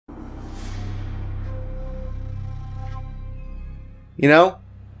You know?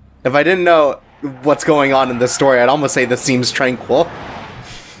 If I didn't know what's going on in this story, I'd almost say this seems tranquil.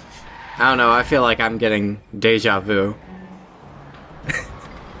 I don't know, I feel like I'm getting deja vu.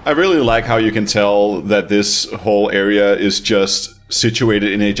 I really like how you can tell that this whole area is just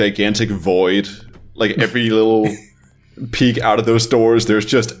situated in a gigantic void. Like, every little peek out of those doors, there's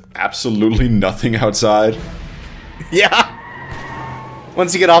just absolutely nothing outside. Yeah!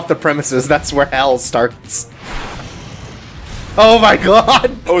 Once you get off the premises, that's where hell starts. Oh my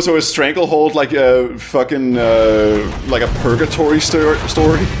god! Oh, so is Stranglehold like a fucking, like a purgatory story?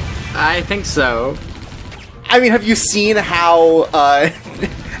 I think so. I mean, have you seen how,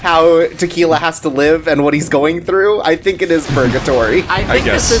 how Tequila has to live and what he's going through? I think it is purgatory. I think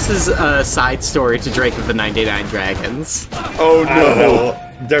guess. this is a side story to Drake of the 99 Dragons. Oh I don't no!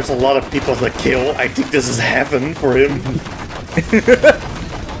 know. There's a lot of people to kill. I think this is heaven for him.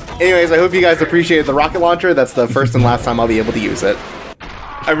 Anyways, I hope you guys appreciated the rocket launcher. That's the first and last time I'll be able to use it.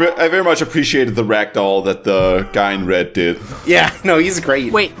 I very much appreciated the ragdoll that the guy in red did. Yeah, no, he's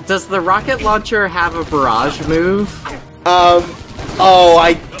great. Wait, does the rocket launcher have a barrage move? Oh,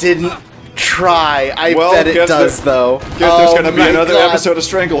 I didn't try. I bet it does, though. Guess there's gonna be another episode of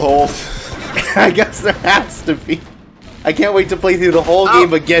Stranglehold. I guess there has to be. I can't wait to play through the whole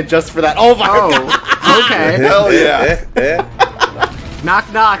game again just for that. Oh my god! Okay. Hell yeah.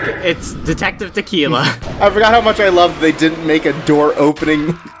 Knock knock, it's Detective Tequila. I forgot how much I loved they didn't make a door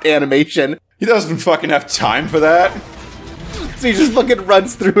opening animation. He doesn't fucking have time for that. So he just fucking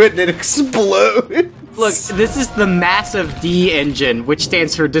runs through it and it explodes. Look, this is the massive D engine, which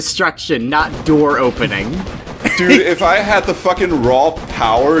stands for destruction, not door opening. Dude, if I had the fucking raw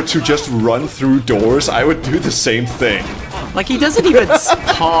power to just run through doors, I would do the same thing. Like, he doesn't even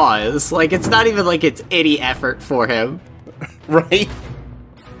pause. Like, it's not even like it's any effort for him. Right?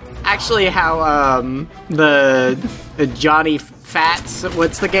 Actually, how, the Johnny Fats,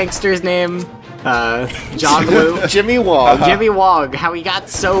 what's the gangster's name? John Woo? Jimmy Wong. Jimmy Wong, how he got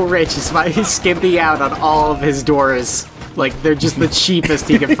so rich is by skimping out on all of his doors. Like, they're just the cheapest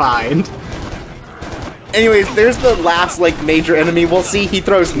he can find. Anyways, there's the last, like, major enemy we'll see. He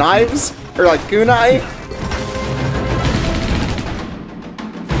throws knives, or, like, kunai.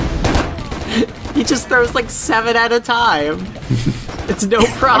 He just throws, like, 7 at a time. It's no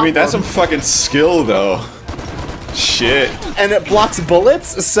problem. I mean, that's some fucking skill, though. Shit. And it blocks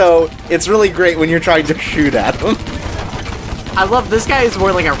bullets, so it's really great when you're trying to shoot at him. I love this guy is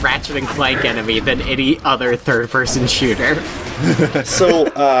more like a Ratchet and Clank enemy than any other third-person shooter. So,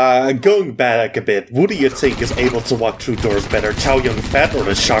 going back a bit, who do you think is able to walk through doors better, Chow Yun-Fat or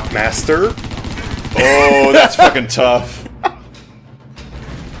the Shockmaster? Oh, that's fucking tough.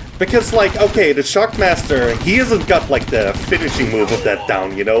 Because, like, okay, the Shockmaster, he hasn't got, like, the finishing move of that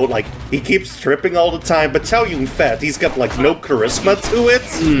down, you know? Like, he keeps tripping all the time, but Chow Yun-Fat, he's got, like, no charisma to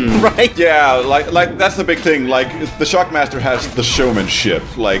it. Right? Yeah, like that's the big thing. Like, the Shockmaster has the showmanship.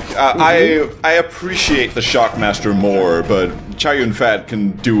 Like, I appreciate the Shockmaster more, but Chow Yun-Fat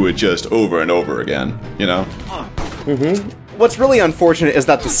can do it just over and over again, you know? What's really unfortunate is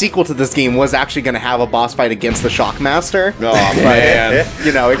that the sequel to this game was actually going to have a boss fight against the Shockmaster. Oh, man.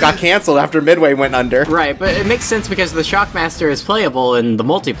 You know, it got canceled after Midway went under. Right, but it makes sense because the Shockmaster is playable in the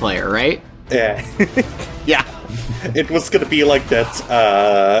multiplayer, right? Yeah. Yeah. It was gonna be like that,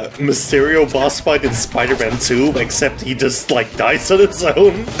 Mysterio boss fight in Spider-Man 2, except he just, like, dies on his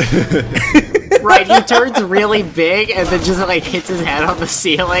own. Right, he turns really big and then just, like, hits his head on the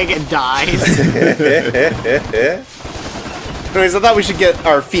ceiling and dies. Anyways, I thought we should get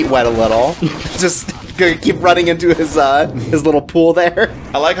our feet wet a little. Just gonna keep running into his little pool there.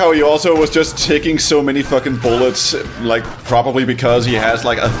 I like how he also was just taking so many fucking bullets, like, probably because he has,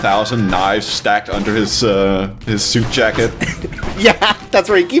 like, 1,000 knives stacked under his suit jacket. Yeah, that's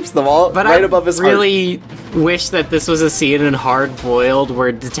where he keeps them all, But right I above his heart. really wish that this was a scene in Hard Boiled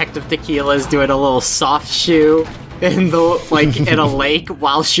where Detective Tequila is doing a little soft shoe in the, like, in a lake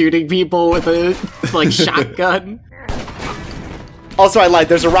while shooting people with a, like, shotgun. Also, I lied,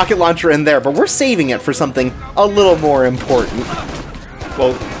 there's a rocket launcher in there, but we're saving it for something a little more important.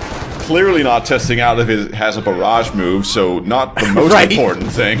 Well, clearly not testing out if it has a barrage move, so not the most Right. important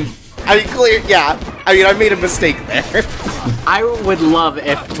thing. I mean, yeah. I mean, I made a mistake there. I would love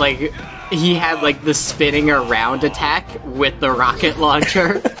if, like, he had, like, the spinning around attack with the rocket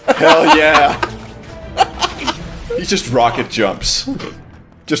launcher. Hell yeah. He just rocket jumps.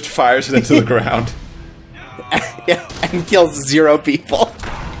 Just fires it into the ground. Yeah, and kills 0 people.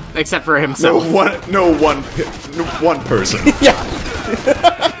 Except for No himself. one person. Yeah.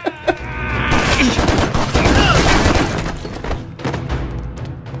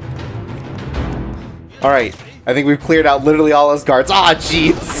 Alright, I think we've cleared out literally all his guards. Ah,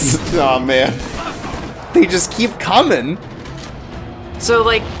 jeez. Oh man. They just keep coming. So,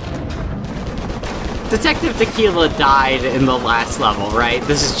 like, Detective Tequila died in the last level, right?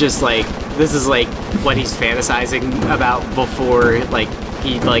 This is like what he's fantasizing about before, like,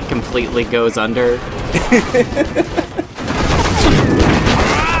 he, like, completely goes under.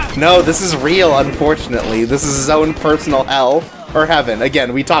 No, this is real, unfortunately. This is his own personal hell. Or heaven.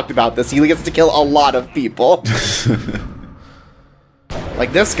 Again, we talked about this. He gets to kill a lot of people.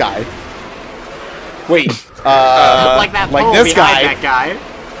 Like this guy. Wait. Like that like pole this behind guy. that guy.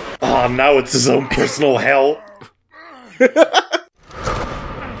 Oh, now it's his own personal hell.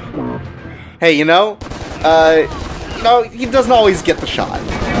 Hey, you know, he doesn't always get the shot.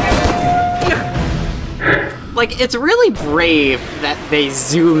 Like, it's really brave that they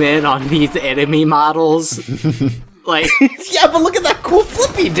zoom in on these enemy models. Like, Yeah, but look at that cool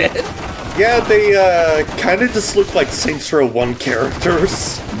flip he did. Yeah, they kind of just look like Saints Row 1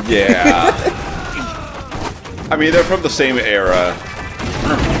 characters. Yeah. I mean, they're from the same era.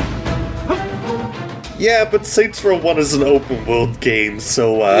 Yeah, but Saints Row 1 is an open world game,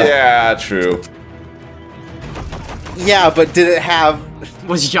 so Yeah, true. Yeah, but did it have...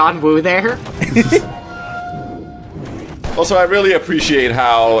 was John Woo there? Also, I really appreciate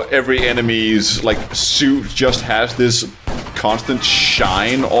how every enemy's, like, suit just has this constant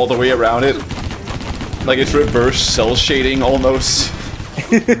shine all the way around it. Like, it's reverse cell shading, almost.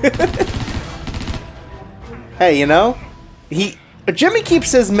 Hey, you know, Jimmy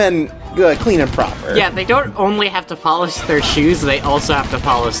keeps his men clean and proper. Yeah, they don't only have to polish their shoes, they also have to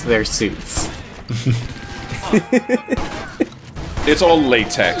polish their suits. It's all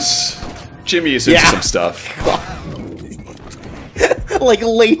latex. Jimmy is into some stuff. Like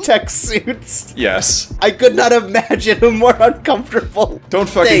latex suits. Yes. I could not imagine a more uncomfortable Don't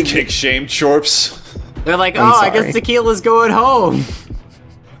fucking thing. kick shame, Chorps. They're like, I'm oh, I sorry. guess Tequila's going home.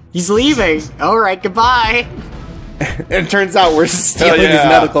 He's leaving. Alright, goodbye. And it turns out we're stealing yeah. his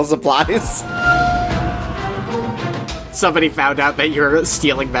medical supplies. Somebody found out that you're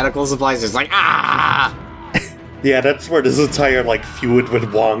stealing medical supplies. It's like, ah! yeah, that's where this entire like feud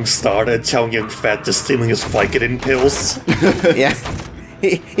with Wong started. Chow Yun-Fat just stealing his Vicodin pills. Yeah.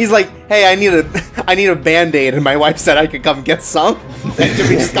 He's like, hey, I need a Band-Aid, and my wife said I could come get some. And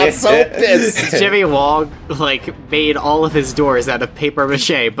Jimmy just got so pissed. Jimmy Wong, like, made all of his doors out of paper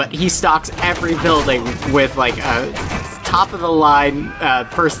mache, but he stocks every building with, like, a top-of-the-line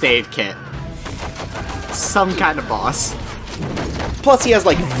first aid kit. Some kind of boss. Plus, he has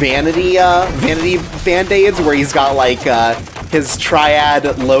like vanity Band-Aids where he's got like his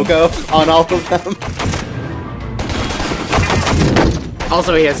triad logo on all of them.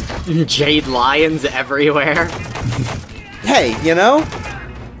 Also, he has jade lions everywhere. Hey, you know,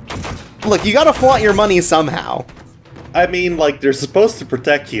 look, you gotta flaunt your money somehow. I mean, like, they're supposed to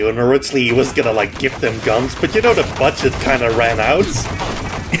protect you, and originally he was gonna, like, gift them guns, but you know the budget kinda ran out.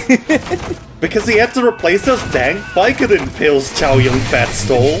 Because he had to replace those dang Vicodin pills Chow Yun-Fat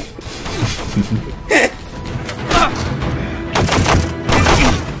stole.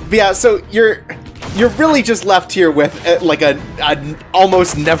 But yeah, so you're really just left here with like an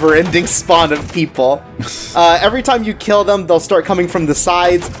almost never-ending spawn of people. Every time you kill them, they'll start coming from the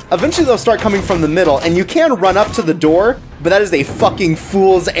sides. Eventually, they'll start coming from the middle, and you can run up to the door, but that is a fucking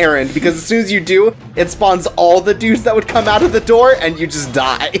fool's errand, because as soon as you do, it spawns all the dudes that would come out of the door, and you just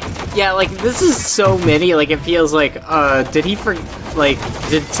die. Yeah, like, this is so many, like, it feels like,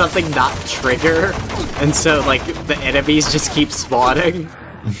 did something not trigger? And so, like, the enemies just keep spawning?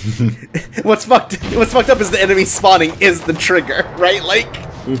 What's fucked up is the enemy spawning is the trigger, right? Like,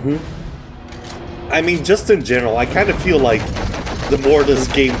 I mean, just in general, I kind of feel like the more this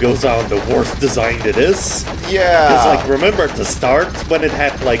game goes on, the worse designed it is. Yeah. Because, like, remember at the start when it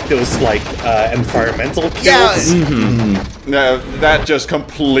had, like, those, like, environmental kills? yeah, No, that just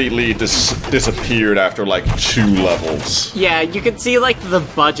completely disappeared after like 2 levels. Yeah, you can see, like, the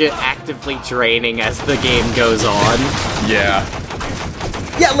budget actively draining as the game goes on. Yeah.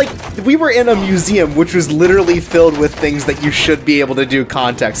 yeah, like, we were in a museum which was literally filled with things that you should be able to do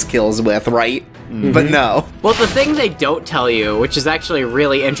context kills with, right? But no. Well, the thing they don't tell you, which is actually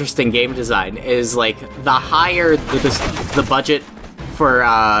really interesting game design, is, like, the higher the budget for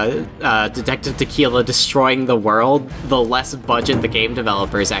Detective Tequila destroying the world, the less budget the game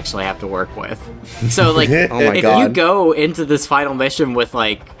developers actually have to work with. So, like, Oh my if God. you go into this final mission with,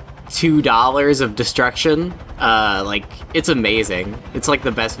 like, $2 of destruction, like, it's amazing. It's like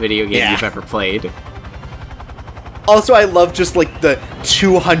the best video game Yeah. you've ever played. Also, I love just like the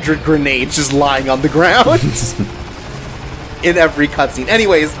 200 grenades just lying on the ground. in every cutscene.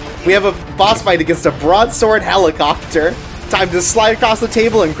 Anyways, we have a boss fight against a broadsword helicopter. Time to slide across the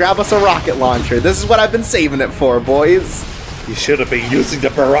table and grab us a rocket launcher. This is what I've been saving it for, boys. You should have been using the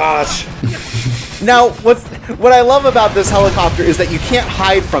barrage. Now, what I love about this helicopter is that you can't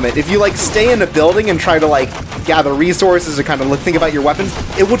hide from it. If you, like, stay in a building and try to, like, gather resources or kind of think about your weapons,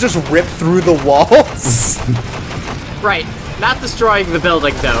 it will just rip through the walls. Right. Not destroying the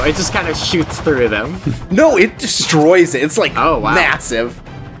building, though. It just kind of shoots through them. No, it destroys it. It's, like, oh, wow. massive.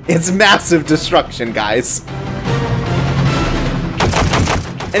 It's massive destruction, guys.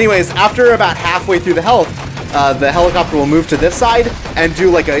 Anyways, after about halfway through the helicopter will move to this side and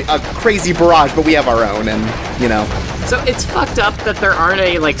do like a crazy barrage, but we have our own, and you know. So it's fucked up that there aren't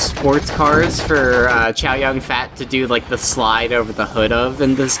any like sports cars for Chow Yun Fat to do like the slide over the hood of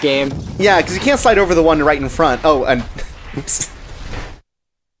in this game. Yeah, because you can't slide over the one right in front. Oh, and oops.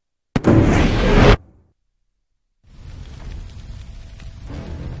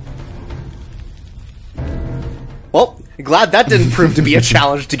 Well, glad that didn't prove to be a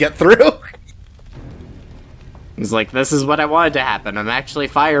challenge to get through. He's like, this is what I wanted to happen. I'm actually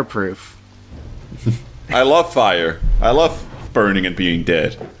fireproof. I love fire. I love burning and being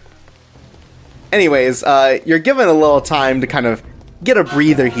dead. Anyways, you're given a little time to kind of get a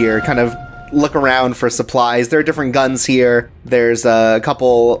breather here, kind of look around for supplies. There are different guns here. There's a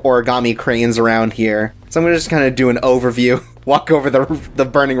couple origami cranes around here. So I'm going to just kind of do an overview, walk over the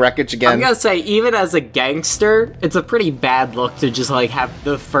burning wreckage again. I'm going to say, even as a gangster, it's a pretty bad look to just, like, have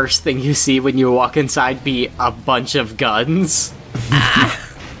the first thing you see when you walk inside be a bunch of guns.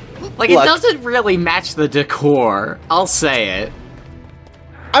 Like, Look, it doesn't really match the decor. I'll say it.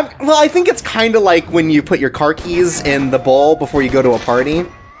 Well, I think it's kind of like when you put your car keys in the bowl before you go to a party.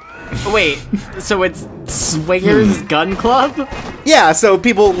 Wait, so it's Swingers Gun Club? Yeah, so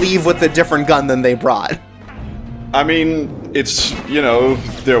people leave with a different gun than they brought. I mean, it's, you know,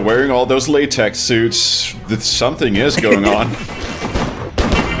 they're wearing all those latex suits. Something is going on.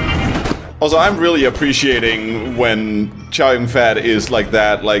 Also, I'm really appreciating when Chow Yun Fat is like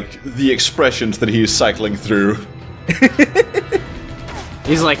that, like, the expressions that he's cycling through.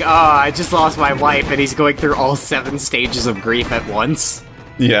 He's like, oh, I just lost my wife, and he's going through all 7 stages of grief at once.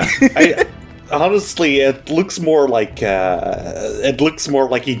 Yeah. Honestly, it looks more like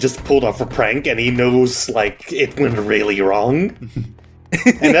he just pulled off a prank and he knows, like, it went really wrong.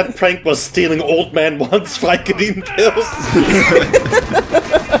 And that prank was stealing old man Wong's Vicodin pills.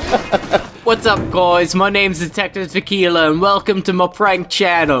 What's up, guys? My name's Detective Tequila, and welcome to my prank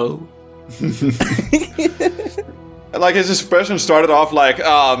channel. Like, his expression started off like,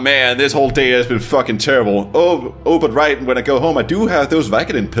 oh man, this whole day has been fucking terrible. Oh, but right, when I go home, I do have those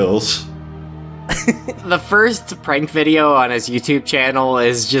Vicodin pills. The first prank video on his YouTube channel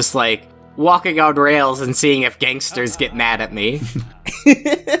is just like walking on rails and seeing if gangsters get mad at me.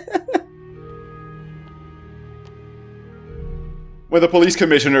 When the police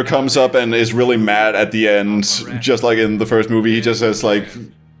commissioner comes up and is really mad at the end, just like in the first movie, he just says like,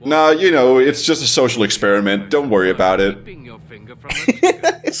 nah, you know, it's just a social experiment, don't worry about it.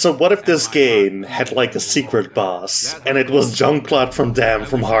 So what if this game had like a secret boss, and it was Jean-Claude Van Damme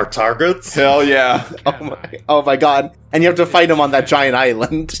from Hard Target? Hell yeah. Oh my god. And you have to fight him on that giant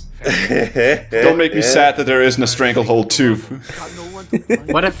island. Don't make me sad that there isn't a Stranglehold 2.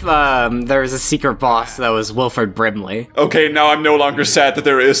 What if there was a secret boss that was Wilford Brimley? Okay, now I'm no longer sad that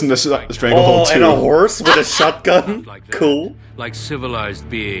there isn't a Stranglehold 2. And a horse with a shotgun? Cool. Like civilized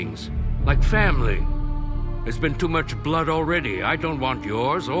beings. Like family. There's been too much blood already. I don't want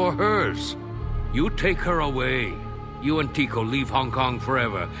yours or hers. You take her away. You and Tico leave Hong Kong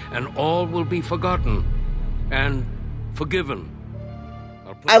forever, and all will be forgotten. And forgiven.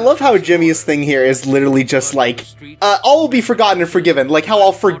 I love how Jimmy's thing here is literally just like, all will be forgotten and forgiven. Like how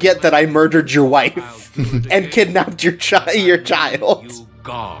I'll forget that I murdered your wife and kidnapped your child. You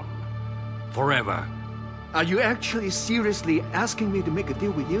gone. Forever. Are you actually seriously asking me to make a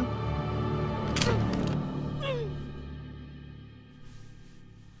deal with you?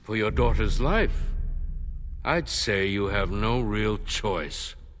 For your daughter's life, I'd say you have no real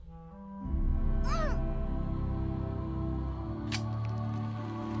choice.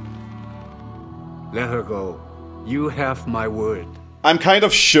 Let her go. You have my word. I'm kind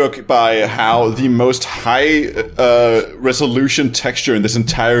of shook by how the most high resolution texture in this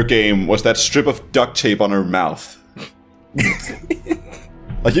entire game was that strip of duct tape on her mouth.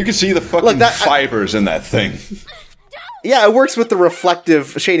 Like, you can see the fucking fibers in that thing. Yeah, it works with the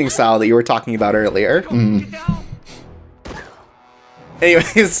reflective shading style that you were talking about earlier.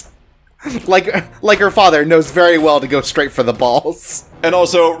 Anyways, like her father knows very well to go straight for the balls. And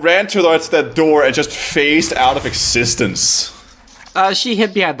also ran towards that door and just phased out of existence. She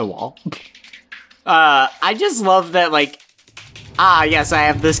hid behind the wall. I just love that, like, yes, I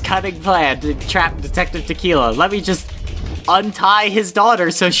have this cunning plan to trap Detective Tequila. Let me just untie his daughter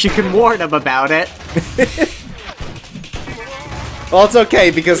so she can warn him about it. Well, it's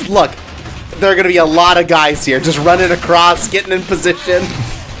okay, because look, there are gonna be a lot of guys here, just running across, getting in position.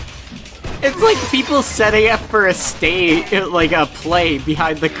 It's like people setting up for a stage, like a play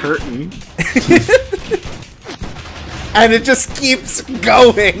behind the curtain. And it just keeps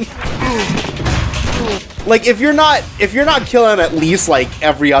going. Like, if you're not killing at least, like,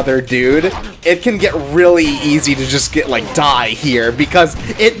 every other dude, it can get really easy to just get, like, die here, because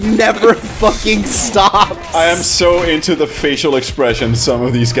it never fucking stops. I am so into the facial expressions some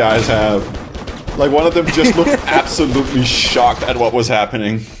of these guys have. Like, one of them just looked absolutely shocked at what was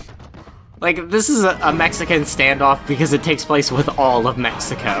happening. Like, this is a Mexican standoff because it takes place with all of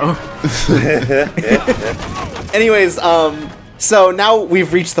Mexico. Anyways, so now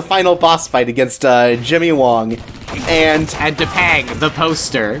we've reached the final boss fight against Jimmy Wong, and Depang, the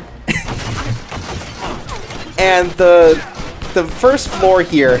poster. And the first floor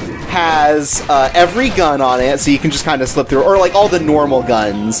here has every gun on it, so you can just kind of slip through, or like all the normal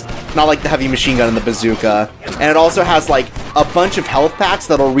guns, not like the heavy machine gun and the bazooka. And it also has like a bunch of health packs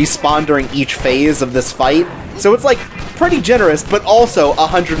that'll respawn during each phase of this fight. So it's like pretty generous, but also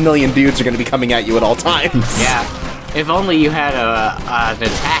 100 million dudes are going to be coming at you at all times. Yeah. If only you had an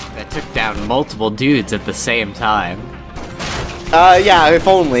attack that took down multiple dudes at the same time. Yeah, if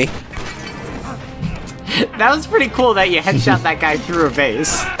only. That was pretty cool that you headshot that guy through a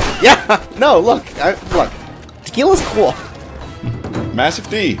vase. Yeah, no, look, look. Tequila's cool. Massive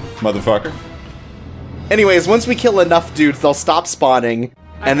D, motherfucker. Anyways, once we kill enough dudes, they'll stop spawning,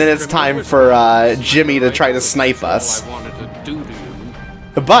 and then it's time for Jimmy to try to snipe us.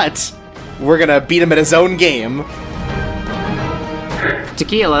 But we're gonna beat him at his own game.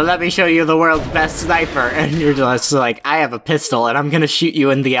 Tequila, let me show you the world's best sniper. And you're just like, I have a pistol and I'm gonna shoot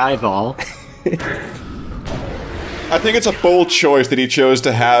you in the eyeball. I think it's a bold choice that he chose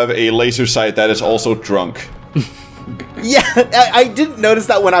to have a laser sight that is also drunk. Yeah, I didn't notice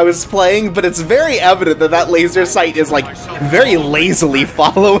that when I was playing, but it's very evident that that laser sight is, like, very lazily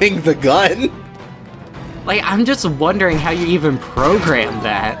following the gun. Like, I'm just wondering how you even programmed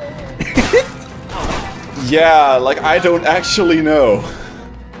that. Yeah, like, I don't actually know.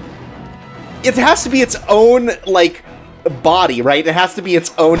 It has to be its own, like, body, right? It has to be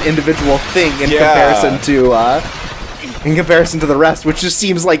its own individual thing in comparison to the rest, which just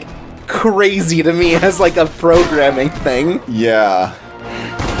seems like crazy to me as like a programming thing. Yeah.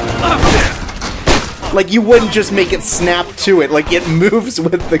 Like, you wouldn't just make it snap to it, like it moves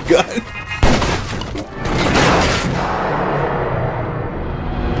with the gun.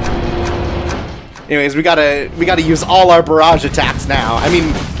 Anyways, we gotta use all our barrage attacks now. I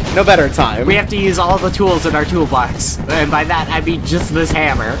mean, no better time. We have to use all the tools in our toolbox, and by that I mean just this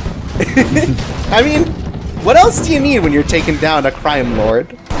hammer. I mean, what else do you need when you're taking down a crime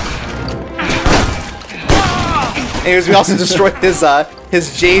lord? Anyways, we also destroyed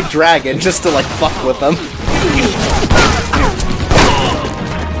his Jade Dragon just to like fuck with him.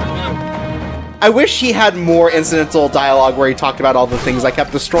 I wish he had more incidental dialogue where he talked about all the things I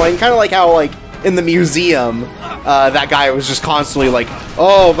kept destroying, kind of like how like in the museum, that guy was just constantly like,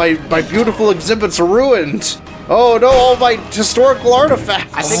 "Oh, my beautiful exhibits are ruined. Oh no, all my historical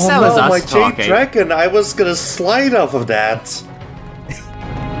artifacts." I think that was us my talking. Jade Dragon, I was gonna slide off of that.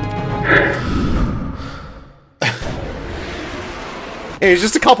 Hey,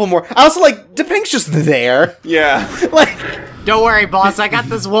 just a couple more. I also like, Depink's just there. Yeah. Like, Don't worry, boss, I got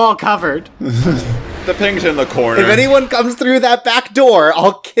this wall covered. The ping's in the corner. if anyone comes through that back door,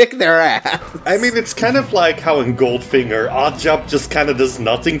 I'll kick their ass. I mean, it's kind of like how in Goldfinger, Oddjob just kind of does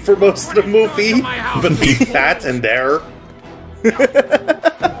nothing for most of the movie, but be fat and there.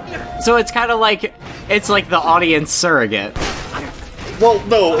 So it's kind of like, it's like the audience surrogate. Well,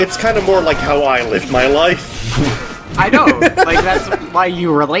 no, it's kind of more like how I live my life. I know, like that's why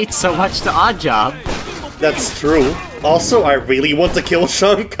you relate so much to Oddjob. That's true. Also, I really want to kill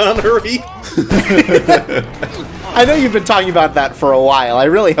Sean Connery. I know you've been talking about that for a while. I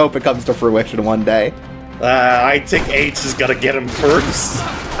really hope it comes to fruition one day. I think H is gonna get him first.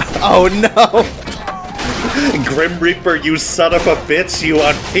 Oh no! Grim Reaper, you son of a bitch, you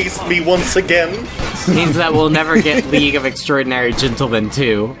outpaced me once again. Means that we'll never get League of Extraordinary Gentlemen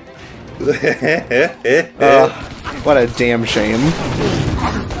 2. What a damn shame.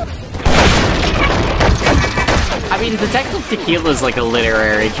 I mean, Detective Tequila is like a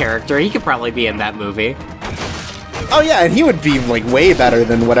literary character. He could probably be in that movie. Oh yeah, and he would be like way better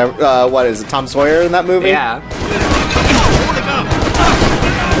than whatever. What is it, Tom Sawyer in that movie? Yeah.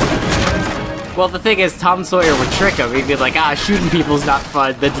 Well, the thing is, Tom Sawyer would trick him. He'd be like, shooting people's not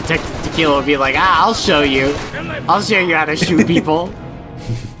fun. The Detective Tequila would be like, I'll show you. I'll show you how to shoot people.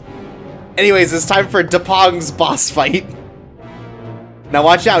 Anyways, it's time for DePong's boss fight. Now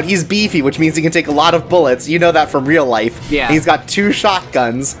watch out, he's beefy, which means he can take a lot of bullets. You know that from real life. Yeah. And he's got 2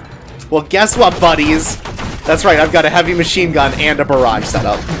 shotguns. Well, guess what, buddies? That's right, I've got a heavy machine gun and a barrage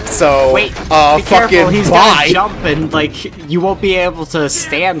setup. So, wait, be fucking careful, he's bye. gonna jump and, like, you won't be able to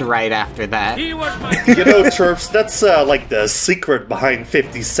stand right after that. You know, Chirps, that's like the secret behind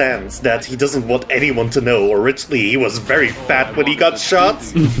 50 Cents, that he doesn't want anyone to know. Originally, he was very fat when he got shot.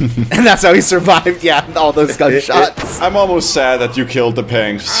 And that's how he survived, yeah, all those gunshots. I'm almost sad that you killed the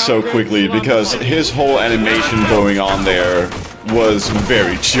Pang so quickly, because his whole animation going on there was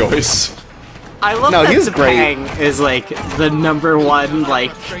very choice. I love No, that he's Topang is, like, the #1,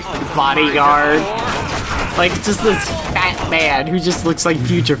 like, bodyguard. Like, just this fat man who just looks like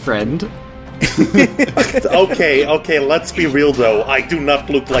Future Friend. Okay, let's be real though. I do not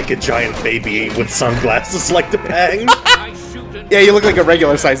look like a giant baby with sunglasses like the Pang. Yeah, you look like a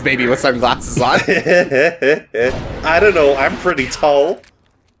regular-sized baby with sunglasses on. I don't know, I'm pretty tall.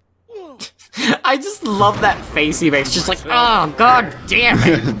 I just love that face he makes. Just like, oh, god damn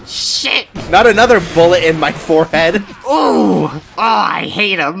it. Shit. Not another bullet in my forehead. Ooh. Oh, I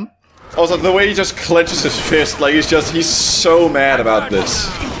hate him. Also, the way he just clenches his fist, like, he's so mad about this.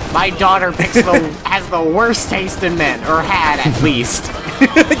 My daughter has the worst taste in men, or had at least.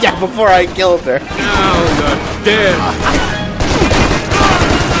 Yeah, before I killed her. Now the dead.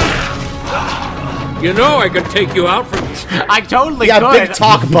 You know I could take you out from this. I totally Yeah, could. big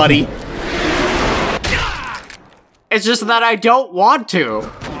talk, buddy. It's just that I don't want to.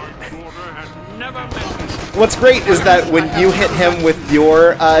 What's great is that when you hit him with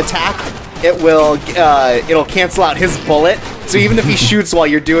your attack, it'll cancel out his bullet. So even if he shoots while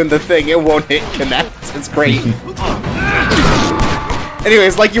you're doing the thing, it won't connect. It's great.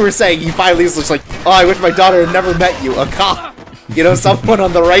 Anyways, like you were saying, he finally is just like, oh, I wish my daughter had never met you, a cop. You know, someone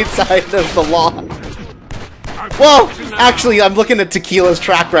on the right side of the law. Well, actually, I'm looking at Tequila's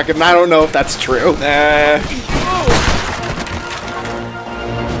track record, and I don't know if that's true.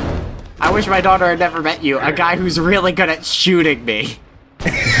 I wish my daughter had never met you, a guy who's really good at shooting me.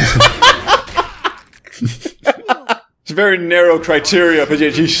 It's a very narrow criteria, but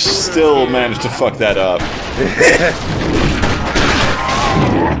yet he still managed to fuck that up.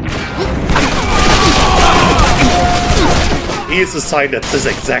 He has a sign that says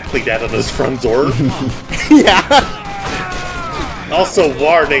exactly that on his front door. Yeah. Also,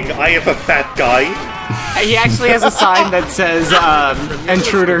 warning, I am a fat guy. He actually has a sign that says,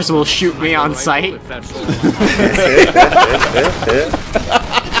 intruders will shoot me on sight.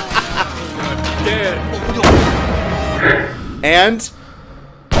 And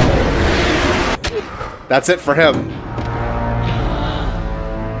that's it for him.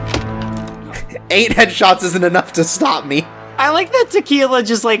 8 headshots isn't enough to stop me. I like that Tequila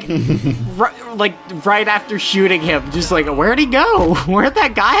just like, right after shooting him, just like, where'd he go? Where'd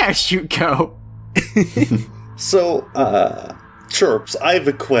that guy I shoot go? So, Chirps, I have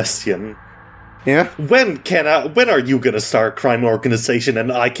a question. Yeah? When are you gonna start crime organization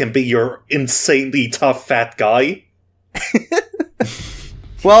and I can be your insanely tough fat guy?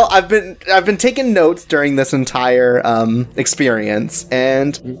 Well, I've been taking notes during this entire experience,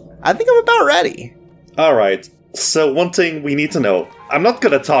 and I think I'm about ready. Alright, so one thing we need to know. I'm not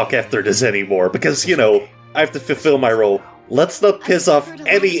gonna talk after this anymore, because, you know, I have to fulfill my role. Let's not piss off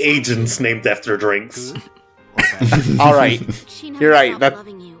any agents named after drinks. Alright, you're right.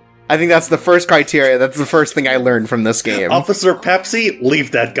 I think that's the first criteria. That's the first thing I learned from this game. Officer Pepsi,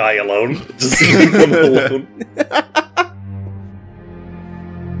 leave that guy alone. Just leave him alone.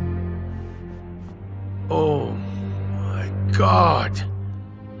 Oh my god.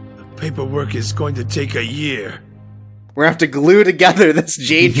 The paperwork is going to take a year. We're gonna have to glue together this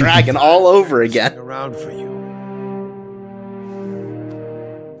Jade Dragon all over again. Around for you.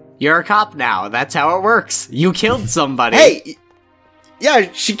 You're a cop now. That's how it works. You killed somebody. Hey!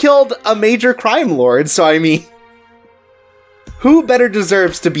 Yeah, she killed a major crime lord, so I mean... Who better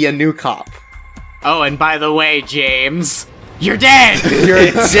deserves to be a new cop? Oh, and by the way, James, you're dead!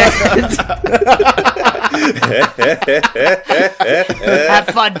 You're dead! Have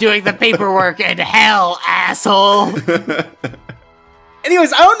fun doing the paperwork in hell, asshole!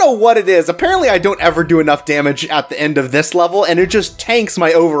 Anyways, I don't know what it is. Apparently I don't ever do enough damage at the end of this level, and it just tanks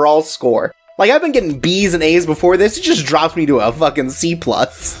my overall score. Like, I've been getting B's and A's before this, it just drops me to a fucking C+.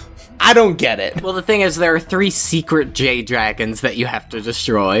 I don't get it. Well, the thing is, there are 3 secret J dragons that you have to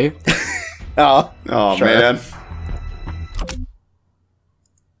destroy. Oh, sure. Man.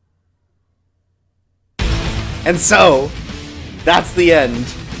 And so, that's the end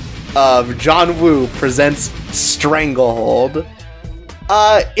of John Woo Presents Stranglehold.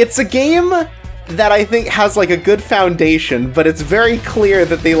 It's a game that I think has, like, a good foundation, but it's very clear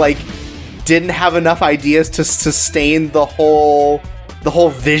that they, like, didn't have enough ideas to sustain the whole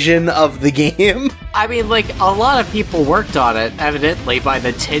vision of the game. I mean, like, a lot of people worked on it, evidently, by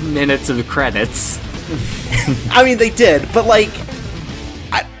the 10 minutes of credits. I mean, they did, but, like,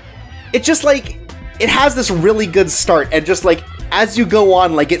 it just, like, it has this really good start, and just, like, as you go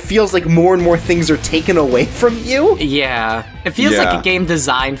on, like, it feels like more and more things are taken away from you. Yeah. It feels like a game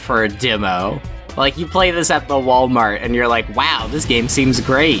designed for a demo. Like, you play this at the Walmart, and you're like, wow, this game seems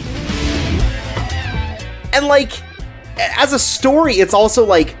great. And, like, as a story, it's also,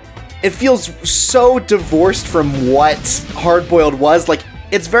 like, it feels so divorced from what Hardboiled was. Like,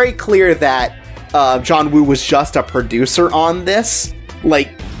 it's very clear that John Woo was just a producer on this. Like,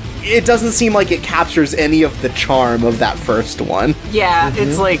 it doesn't seem like it captures any of the charm of that first one. Yeah,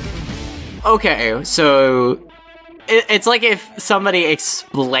 it's like, okay, so it's like if somebody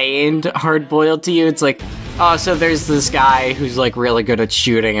explained Hardboiled to you. It's like, oh, so there's this guy who's, like, really good at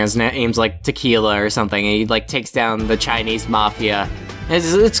shooting. His name's, like, Tequila or something, and he, like, takes down the Chinese mafia.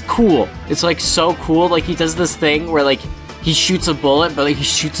 It's cool. It's, like, so cool. Like, he does this thing where, like, he shoots a bullet, but, like, he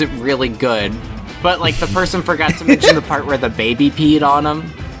shoots it really good. But, like, the person forgot to mention the part where the baby peed on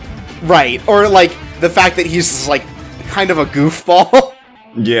him. Right, or, like, the fact that he's just, like, kind of a goofball.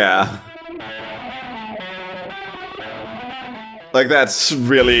 Yeah. Like, that's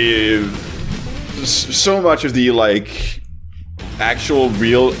really... so much of the, like, actual,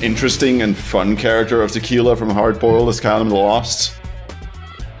 real, interesting, and fun character of Tequila from Hardboiled is kind of lost.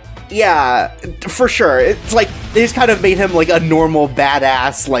 Yeah, for sure. It's like, they just kind of made him, like, a normal,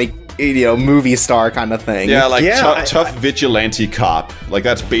 badass, like, you know, movie star kind of thing. Yeah, like, tough vigilante cop. Like,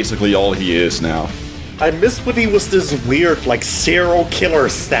 that's basically all he is now. I miss when he was this weird, like, serial killer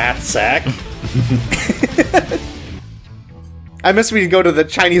stat sack. I miss when he'd go to the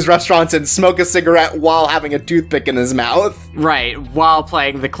Chinese restaurants and smoke a cigarette while having a toothpick in his mouth. Right, while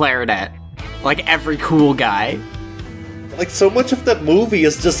playing the clarinet. Like every cool guy. Like, so much of that movie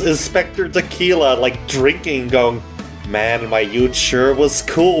is just Inspector Tequila, like, drinking, going, man, my youth sure was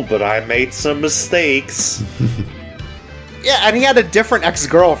cool, but I made some mistakes. Yeah, and he had a different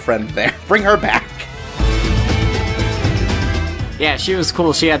ex-girlfriend there. Bring her back. Yeah, she was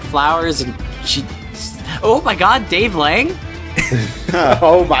cool. She had flowers and she... Oh my god, Dave Lang?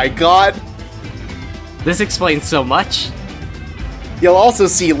 Oh my god. This explains so much. You'll also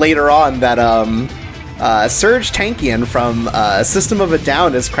see later on that, Serge Tankian from System of a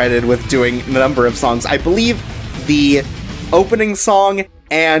Down is credited with doing a number of songs. I believe the opening song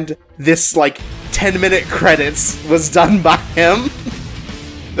and this, like, 10-minute credits was done by him.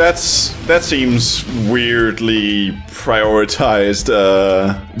 That seems weirdly prioritized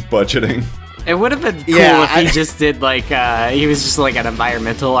budgeting. It would have been cool if he just did, like, he was just, like, an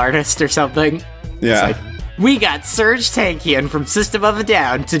environmental artist or something. Yeah. It's like, we got Serge Tankian from System of a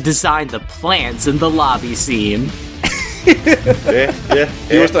Down to design the plants in the lobby scene. He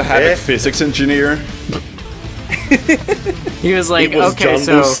was the Havoc physics engineer. He was like, He was okay, John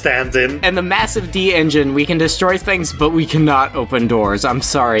so... Woo stand-in. And the massive D engine, we can destroy things, but we cannot open doors. I'm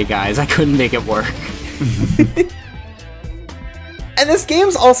sorry, guys. I couldn't make it work. And this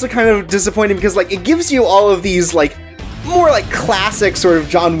game's also kind of disappointing because, like, it gives you all of these, like, more, like, classic sort of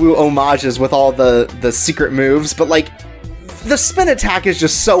John Woo homages with all the secret moves, but, like, the spin attack is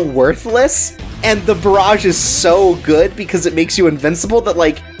just so worthless, and the barrage is so good because it makes you invincible that,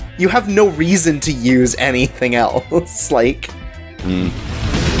 like, you have no reason to use anything else. Like,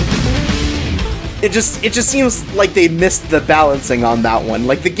 it just seems like they missed the balancing on that one.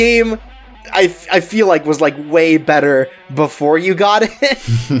 Like, the game, I feel like, was, like, way better before you got it.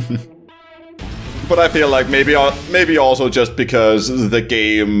 But I feel like maybe also just because the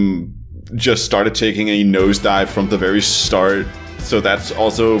game just started taking a nosedive from the very start, so that's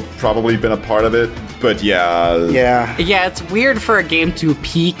also probably been a part of it. But yeah. Yeah, it's weird for a game to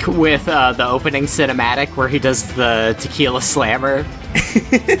peak with the opening cinematic where he does the Tequila Slammer.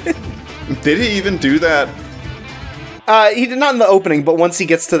 Did he even do that? He did not in the opening, but once he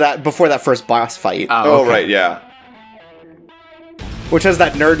gets to that, before that first boss fight. Oh, right, yeah. Which has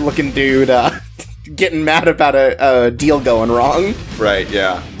that nerd-looking dude, getting mad about a deal going wrong. Right,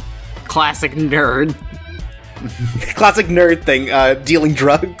 yeah. Classic nerd. Classic nerd thing, dealing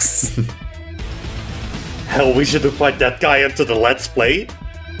drugs. Hell, we should invite that guy into the Let's Play.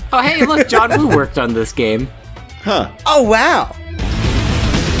 Oh, hey, look, John Woo worked on this game. Huh. Oh, wow.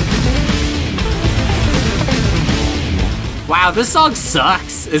 Wow, this song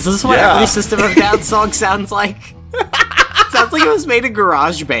sucks. Is this what Yeah. every System of a Down song sounds like? Sounds like it was made in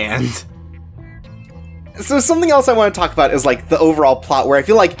GarageBand. So something else I want to talk about is like the overall plot, where I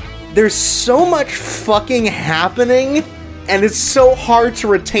feel like there's so much fucking happening, and it's so hard to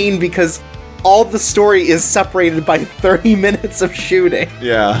retain because all the story is separated by 30 minutes of shooting.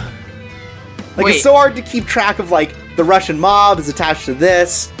 Yeah. Like, Wait. it's so hard to keep track of, like, the Russian mob is attached to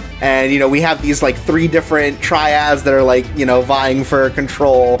this, and, you know, we have these, like, 3 different triads that are, like, you know, vying for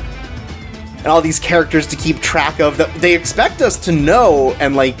control, and all these characters to keep track of that they expect us to know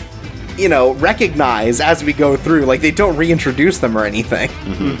and, like, you know, recognize as we go through. Like, they don't reintroduce them or anything.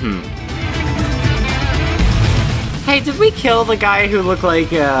 Hey, did we kill the guy who looked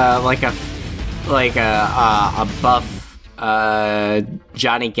like a buff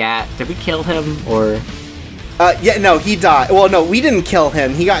Johnny Gat? Did we kill him or? Yeah, no, he died. Well, no, we didn't kill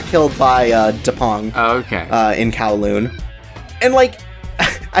him. He got killed by Dapong Oh, okay. in Kowloon. And, like,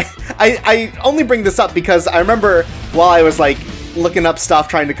 I only bring this up because I remember while I was, like, looking up stuff,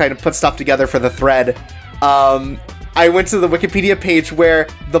 trying to kind of put stuff together for the thread, I went to the Wikipedia page where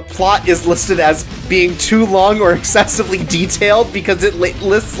the plot is listed as being too long or excessively detailed because it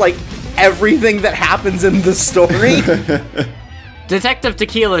lists, like, everything that happens in the story. Detective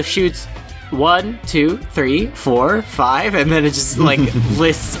Tequila shoots 1, 2, 3, 4, 5, and then it just, like,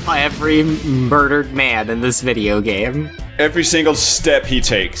 lists every murdered man in this video game. Every single step he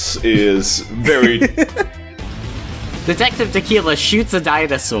takes is very... Detective Tequila shoots a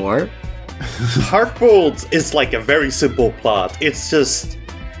dinosaur. Hardboiled is like a very simple plot. It's just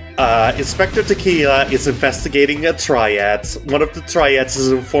Inspector Tequila is investigating a triad. One of the triads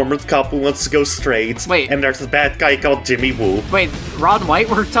is a former cop who wants to go straight. Wait. And there's a bad guy called Jimmy Woo. Wait, Ron White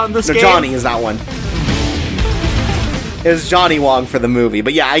worked on this No, game? Johnny is that one. It was Johnny Wong for the movie,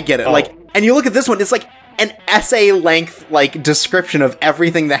 but yeah, I get it. Oh. Like, and you look at this one, it's like an essay-length, like, description of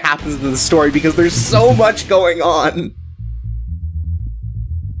everything that happens in the story because there's so much going on.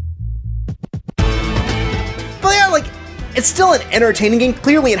 But yeah, like, it's still an entertaining game.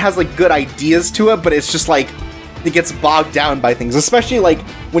 Clearly it has, like, good ideas to it, but it's just, like, it gets bogged down by things. Especially, like,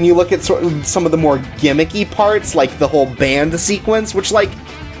 when you look at sort of some of the more gimmicky parts, like the whole band sequence, which, like,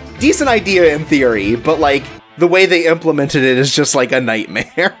 decent idea in theory, but, like, the way they implemented it is just, like, a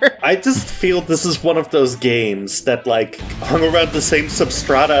nightmare. I just feel this is one of those games that, like, hung around the same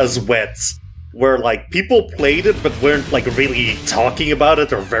substrata as Wets, where, like, people played it but weren't, like, really talking about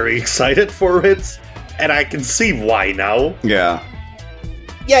it or very excited for it. And I can see why now. Yeah.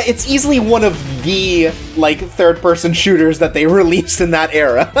 Yeah, it's easily one of the, like, third-person shooters that they released in that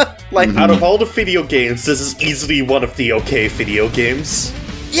era. Like, Out of all the video games, this is easily one of the okay video games.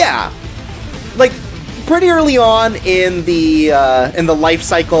 yeah. Like, pretty early on in the life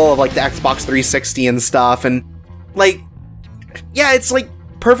cycle of, like, the Xbox 360 and stuff, and, like, yeah, it's, like,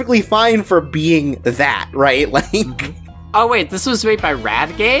 perfectly fine for being that, right? Like, Oh wait, this was made by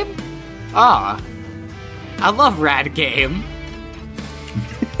Rad Game? Ah. I love Rad Game.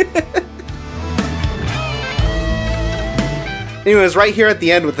 anyways, right here at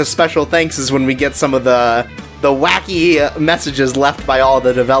the end with the special thanks is when we get some of the wacky messages left by all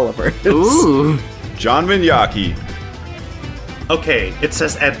the developers. Ooh. John Vignacchi. Okay, it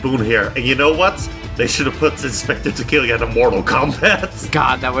says Ed Boon here, and you know what? They should have put Inspector Tequila in a Mortal Kombat.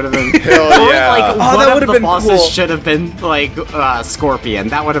 God, that would have been... Hell Or, yeah. like, Oh, one that of would've the been bosses cool. should have been, like, Scorpion.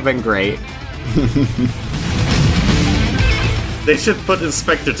 That would have been great. They should put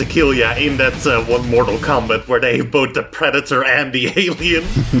Inspector Tequila in that one Mortal Kombat where they have both the Predator and the Alien.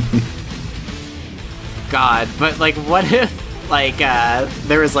 God, but, like, what if, like,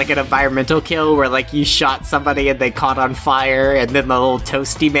 there was, like, an environmental kill where, like, you shot somebody and they caught on fire and then the little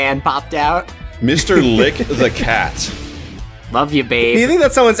toasty man popped out? Mr. Lick the Cat. Love you, Do babe. you think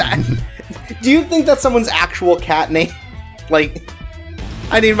that's someone's... Do you think that's someone's actual cat name? Like,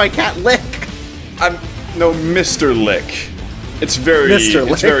 I need my cat Lick. No, Mr. Lick. It's very, Mr.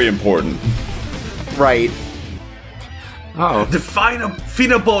 Lick. it's very important. Right. Oh. The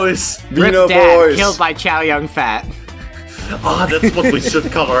Fina Boys! Vino Rip Dad, Boys. killed by Chow Yun Fat. Ah, that's what we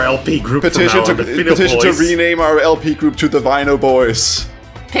should call our LP group Petition from to now on, the Fina petition to Boys. rename our LP group to the Vino Boys.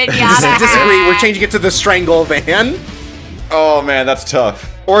 Pinata Disagree, we're hat. changing it to the Strangle Van. Oh man, that's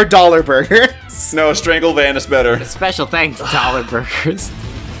tough. Or Dollar Burgers. No, Strangle Van is better. Special thanks, Dollar Burgers.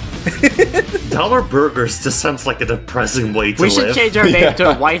 Dollar Burgers just sounds like a depressing way to We live. should change our name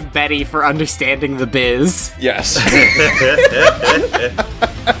to Wife Betty for understanding the biz. Yes.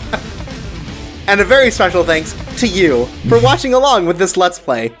 And a very special thanks to you for watching along with this Let's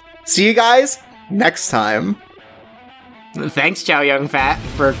Play. See you guys next time. Thanks, Chow Yun Fat,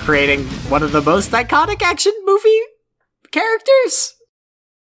 for creating one of the most iconic action movie characters.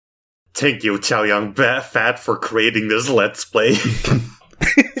 Thank you, Chow Yun Fat, for creating this Let's Play.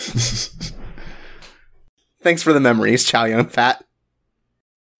 Thanks for the memories, Chow Yun Fat.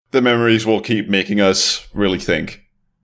 The memories will keep making us really think.